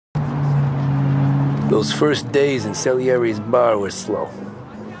Those first days in Salieri's bar were slow.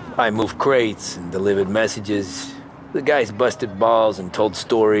 I moved crates and delivered messages. The guys busted balls and told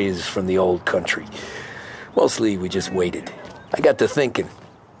stories from the old country. Mostly, we just waited. I got to thinking,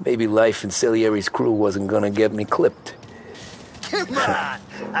 maybe life in Salieri's crew wasn't gonna get me clipped. Come on, I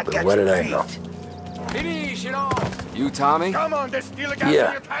But got what you did I beat. know? Finish it off! You, Tommy? Come on, there's still a gas Yeah.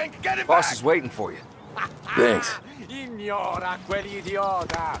 in your tank. Get it Boss back. is waiting for you. Thanks. Ignora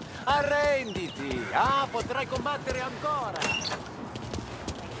quell'idiota! Arrenditi! Ah, potrai combattere ancora!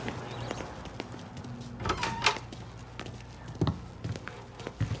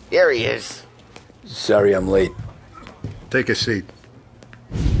 Here he is. Sorry I'm late. Take a seat.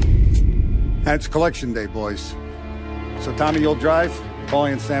 And it's collection day, boys. So Tommy, you'll drive.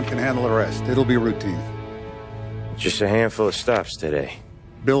 Paulie and Sam can handle the rest. It'll be routine. Just a handful of stops today.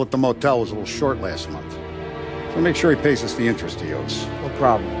 Bill at the motel was a little short last month. So make sure he pays us the interest he owes. No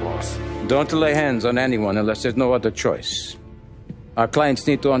problem, boss. Don't lay hands on anyone unless there's no other choice. Our clients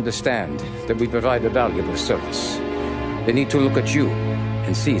need to understand that we provide a valuable service. They need to look at you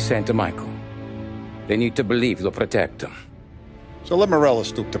and see Santa Michael. They need to believe you'll protect them. So let Morella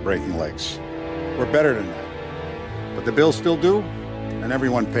stoop to breaking legs. We're better than that. But the bills still due, and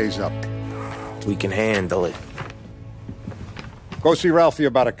everyone pays up. We can handle it. Go see Ralphie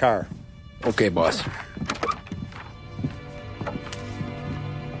about a car. Okay, boss.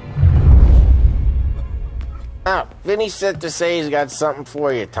 Oh, Vinny said to say he's got something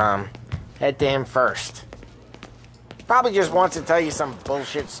for you, Tom. Head to him first. Probably just wants to tell you some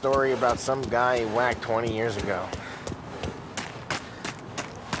bullshit story about some guy he whacked 20 years ago.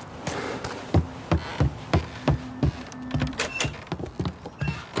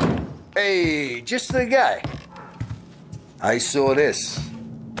 Hey, just the guy. I saw this,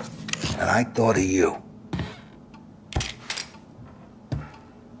 and I thought of you.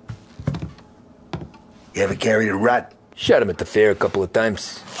 You ever carried a rat? Shot him at the fair a couple of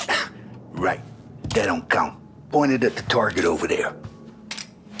times. Right. That don't count. Pointed at the target over there.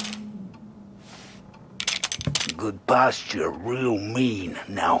 Good posture, real mean.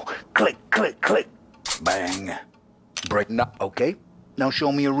 Now, click, click, click. Bang. Break. No, okay. Now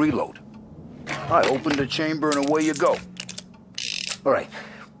show me a reload. I open the chamber and away you go. All right.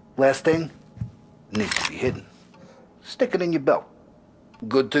 Last thing. Needs to be hidden. Stick it in your belt.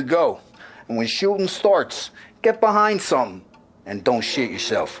 Good to go. And when shooting starts, get behind something. And don't shit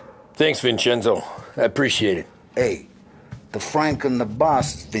yourself. Thanks, Vincenzo. I appreciate it. Hey, the Frank and the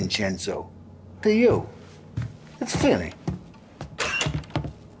boss, Vincenzo. To you. It's Vinny.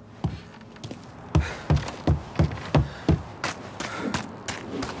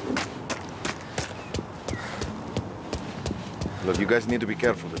 Look, you guys need to be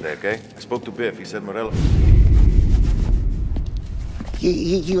careful today, okay? I spoke to Biff. He said Morella...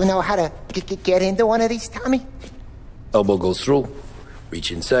 You know how to get into one of these, Tommy? Elbow goes through.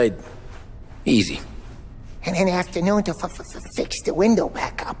 Reach inside. Easy. And an afternoon to fix the window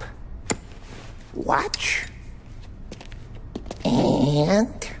back up. Watch.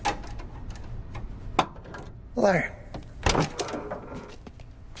 And... learn.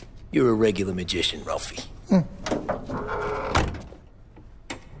 You're a regular magician, Ralphie.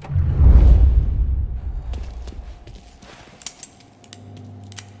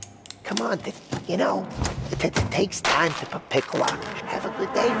 Come on, you know, it takes time to pick lock. Have a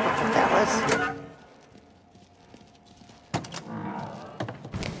good day, fellas.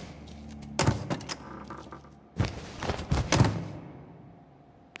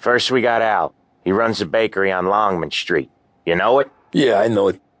 First we got Al. He runs a bakery on Longman Street. You know it? Yeah, I know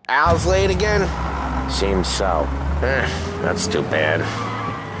it. Al's late again? Seems so. That's too bad.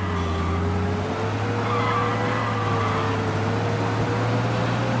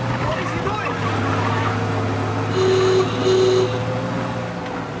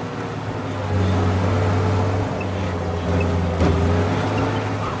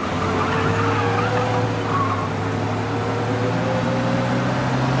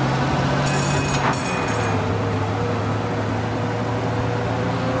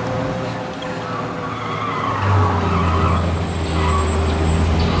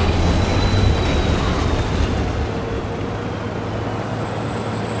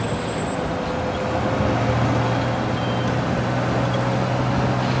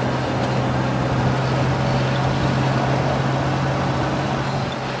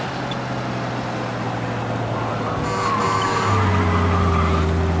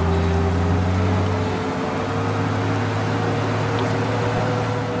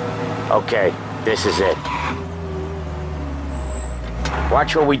 Okay, this is it.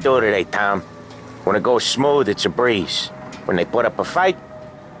 Watch what we do today, Tom. When it goes smooth, it's a breeze. When they put up a fight,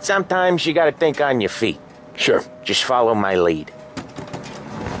 Sometimes you gotta think on your feet. Sure. Just follow my lead.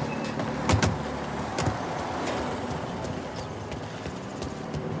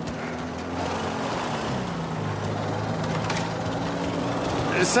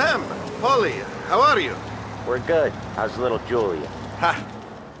 Sam, Polly, how are you? We're good. How's little Julia? Ha!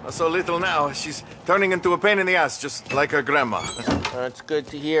 So little now, she's turning into a pain in the ass, just like her grandma. That's good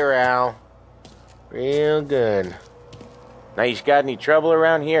to hear, Al. Real good. Now, you got any trouble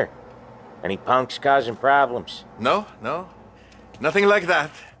around here? Any punks causing problems? No, nothing like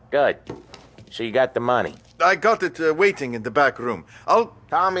that. Good. So you got the money? I got it waiting in the back room.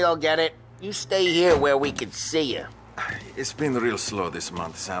 Tommy will get it. You stay here where we can see you. It's been real slow this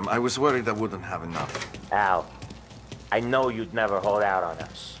month, Sam. I was worried I wouldn't have enough. Al, I know you'd never hold out on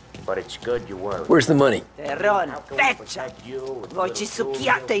us, but it's good you were. Where's the money? Terron, feccia! Voci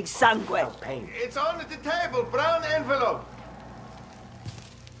succhiate in sangue! It's on the table, brown envelope.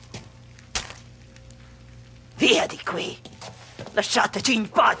 Via di qui! Lasciateci in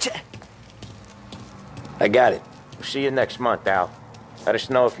pace! I got it. We'll see you next month, Al. Let us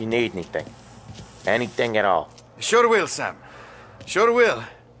know if you need anything. Anything at all. Sure will, Sam. Sure will.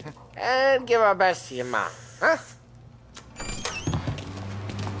 And give our best to your mom, huh?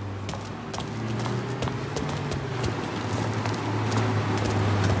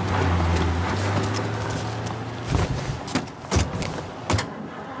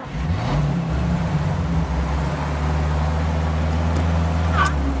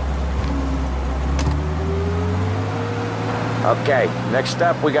 Okay, next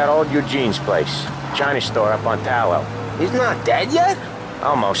up we got old Eugene's place. China store up on Tallow. He's not dead yet?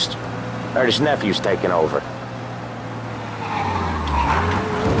 Almost. Heard his nephew's taking over.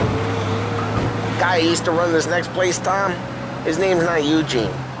 Guy who used to run this next place, Tom? His name's not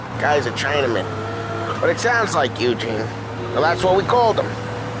Eugene. Guy's a Chinaman. But it sounds like Eugene. Well, that's what we called him.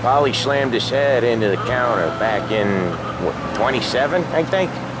 Polly slammed his head into the counter back in, what, 27, I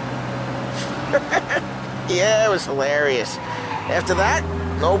think? Yeah, it was hilarious. After that,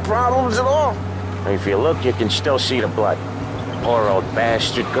 no problems at all. If you look, you can still see the blood. Poor old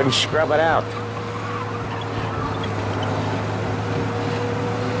bastard couldn't scrub it out.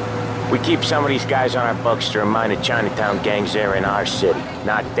 We keep some of these guys on our books to remind the Chinatown gangs they're in our city,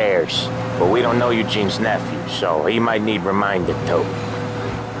 not theirs. But we don't know Eugene's nephew, so he might need reminded too.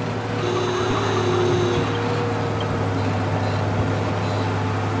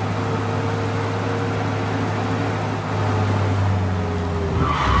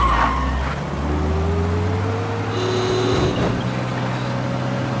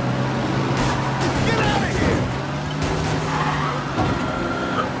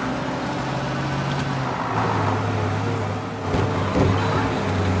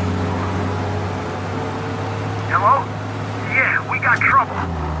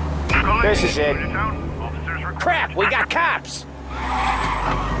 This is it. Crap, we got cops!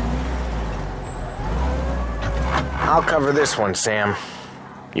 I'll cover this one, Sam.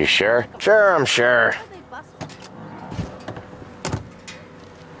 You sure? Sure, I'm sure.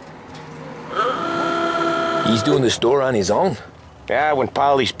 He's doing the store on his own? Yeah, when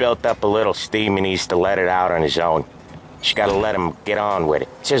Polly's built up a little steam, he needs to let it out on his own. Just gotta let him get on with it.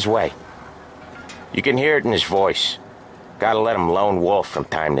 It's his way. You can hear it in his voice. Gotta let him lone wolf from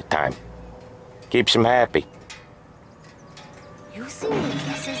time to time. Keeps him happy. You see the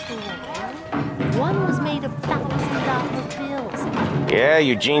pieces they were wearing? One was made of $1,000 bills. Yeah,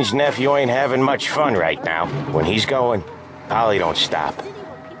 Eugene's nephew ain't having much fun right now. When he's going, Polly don't stop.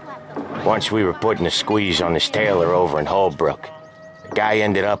 Once we were putting a squeeze on this tailor over in Holbrook. The guy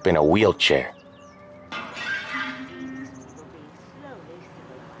ended up in a wheelchair.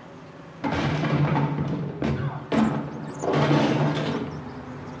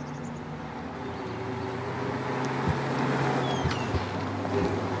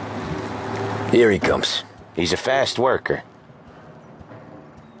 Here he comes. He's a fast worker.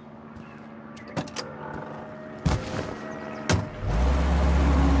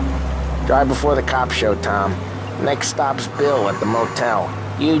 Drive before the cop show, Tom. Next stop's Bill at the motel.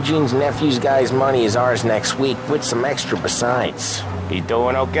 Eugene's nephew's guy's money is ours next week, with some extra besides. He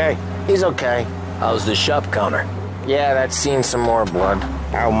doing okay? He's okay. How's the shop counter? Yeah, that's seen some more blood.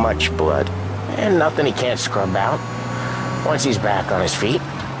 How much blood? And nothing he can't scrub out. Once he's back on his feet.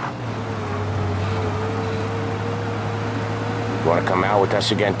 You want to come out with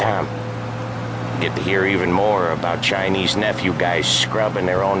us again, Tom? Get to hear even more about Chinese nephew guys scrubbing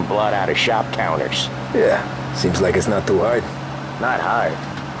their own blood out of shop counters. Yeah, seems like it's not too hard. Not hard.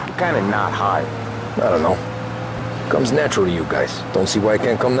 Kind of not hard. I don't know. Comes natural to you guys. Don't see why it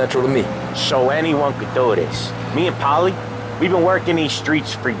can't come natural to me. So anyone could do this. Me and Polly, We've been working these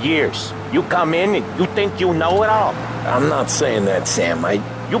streets for years. You come in and you think you know it all. I'm not saying that, Sam.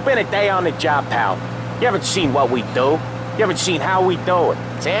 You've been a day on the job, pal. You haven't seen what we do. You haven't seen how we do it.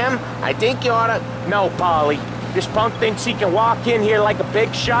 Sam, I think you oughta... No, Polly. This punk thinks he can walk in here like a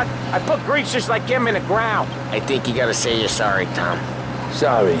big shot. I put greasers like him in the ground. I think you gotta say you're sorry, Tom.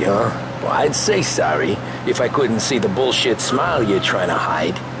 Sorry, huh? Well, I'd say sorry if I couldn't see the bullshit smile you're trying to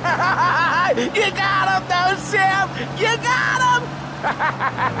hide. You got him, though, Sam! You got him!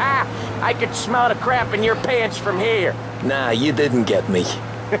 I could smell the crap in your pants from here. Nah, you didn't get me.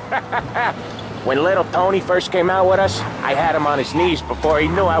 When little Tony first came out with us, I had him on his knees before he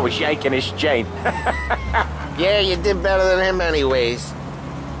knew I was yanking his chain. Yeah, you did better than him anyways.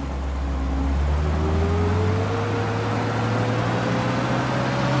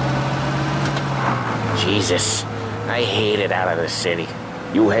 Jesus, I hate it out of the city.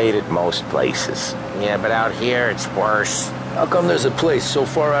 You hate it most places. Yeah, but out here, it's worse. How come there's a place so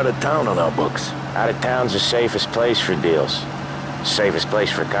far out of town on our books? Out of town's the safest place for deals. The safest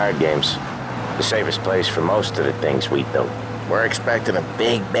place for card games. The safest place for most of the things we do. We're expecting a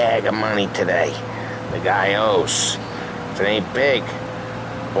big bag of money today. The guy owes. If it ain't big,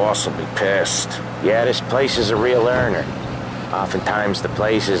 boss will be pissed. Yeah, this place is a real earner. Oftentimes the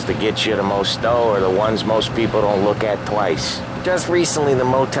places that get you the most dough are the ones most people don't look at twice. Just recently the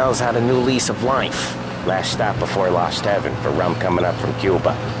motel's had a new lease of life. Last stop before Lost Heaven for rum coming up from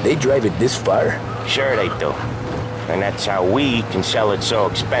Cuba. They drive it this far? Sure they do. And that's how we can sell it so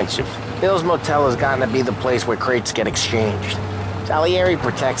expensive. Bill's Motel has gotten to be the place where crates get exchanged. Salieri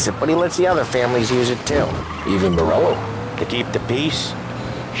protects it, but he lets the other families use it too. Even Morello? To keep the peace?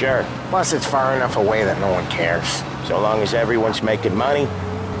 Sure. Plus it's far enough away that no one cares. So long as everyone's making money,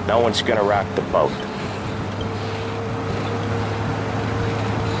 no one's gonna rock the boat.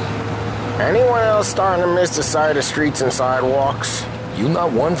 Anyone else starting to miss the side of streets and sidewalks? You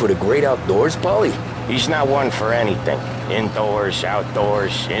not one for the great outdoors, Polly? He's not one for anything. Indoors,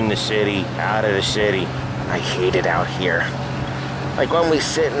 outdoors, in the city, out of the city. I hate it out here. Like when we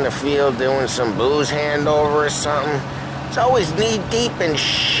sit in the field doing some booze handover or something. It's always knee-deep in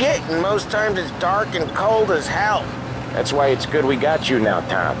shit, and most times it's dark and cold as hell. That's why it's good we got you now,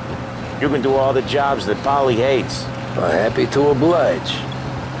 Tom. You can do all the jobs that Polly hates. Well, happy to oblige.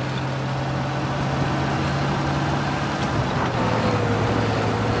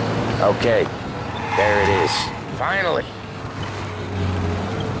 Okay, there it is. Finally.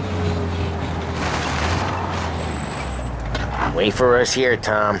 Wait for us here,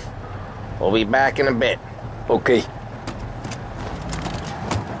 Tom. We'll be back in a bit. Okay.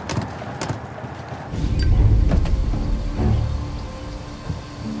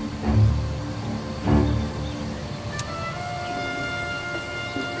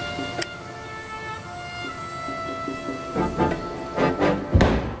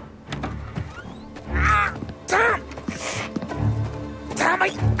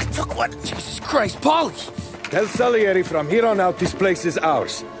 Jesus Christ, Polly! Tell Salieri from here on out this place is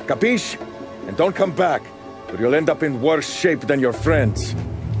ours. Capiche? And don't come back, or you'll end up in worse shape than your friends.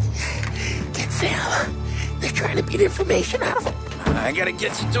 Get Sam. They're trying to beat information out of him. I gotta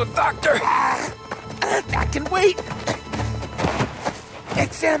get you to a doctor. I can wait.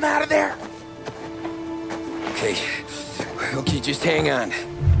 Get Sam out of there. Okay, just hang on.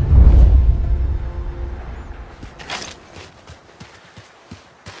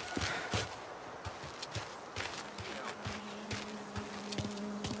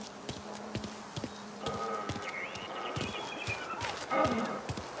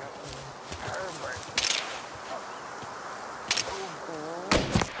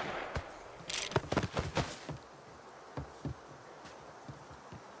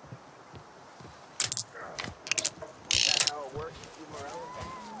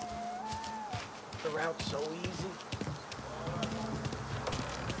 The route's so easy.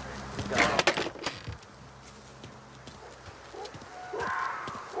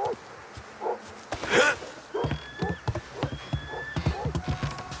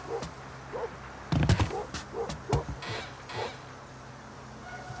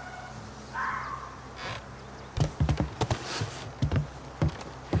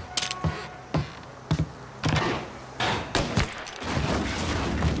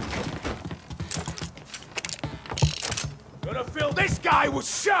 This guy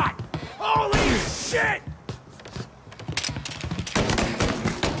was shot! Holy shit!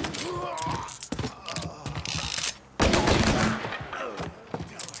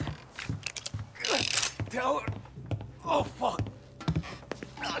 Tell her. Oh, fuck.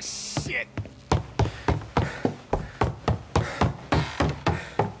 Oh, shit.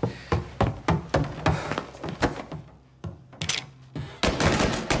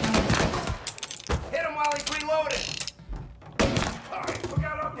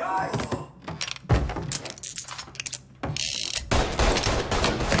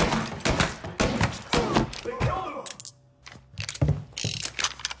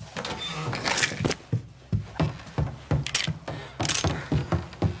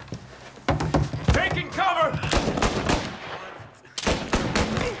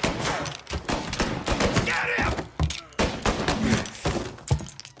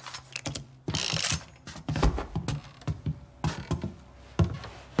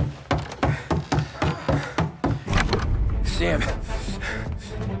 Sam.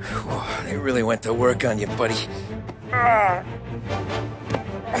 Whoa, they really went to work on you, buddy.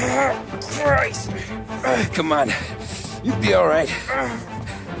 Christ. Come on. You'll be all right.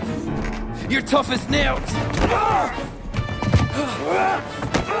 You're tough as nails.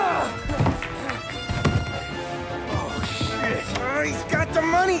 Oh, shit. He's got the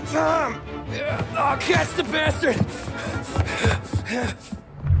money, Tom! Oh, catch the bastard!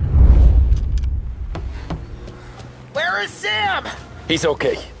 Where is Sam? He's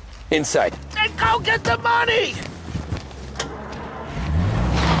okay. Inside. Then go get the money!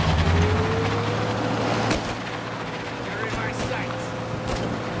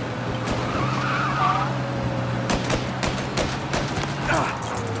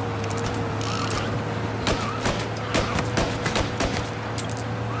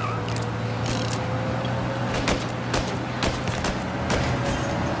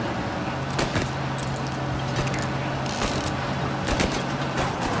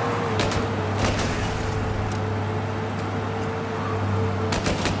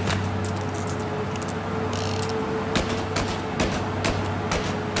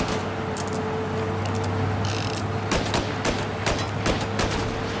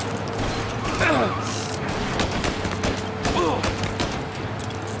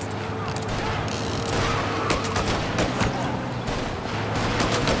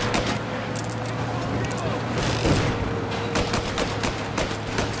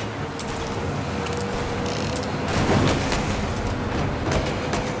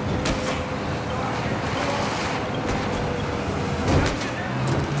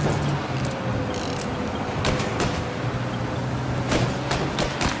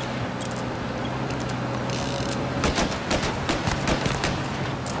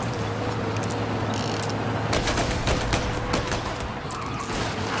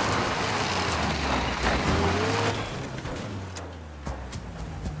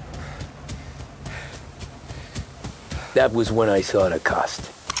 That was when I saw the cost.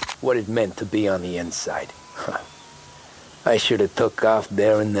 What it meant to be on the inside. I should have took off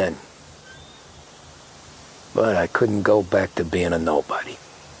there and then. But I couldn't go back to being a nobody.